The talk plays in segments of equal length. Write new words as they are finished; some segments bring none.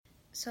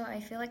So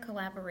I feel like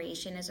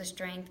collaboration is a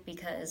strength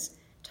because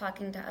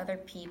talking to other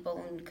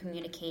people and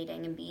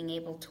communicating and being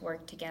able to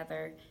work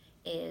together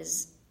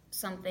is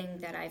something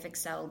that I've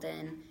excelled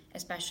in,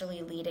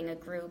 especially leading a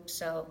group.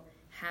 So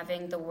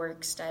having the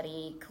work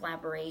study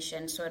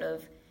collaboration sort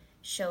of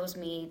shows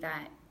me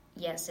that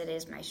yes, it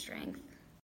is my strength.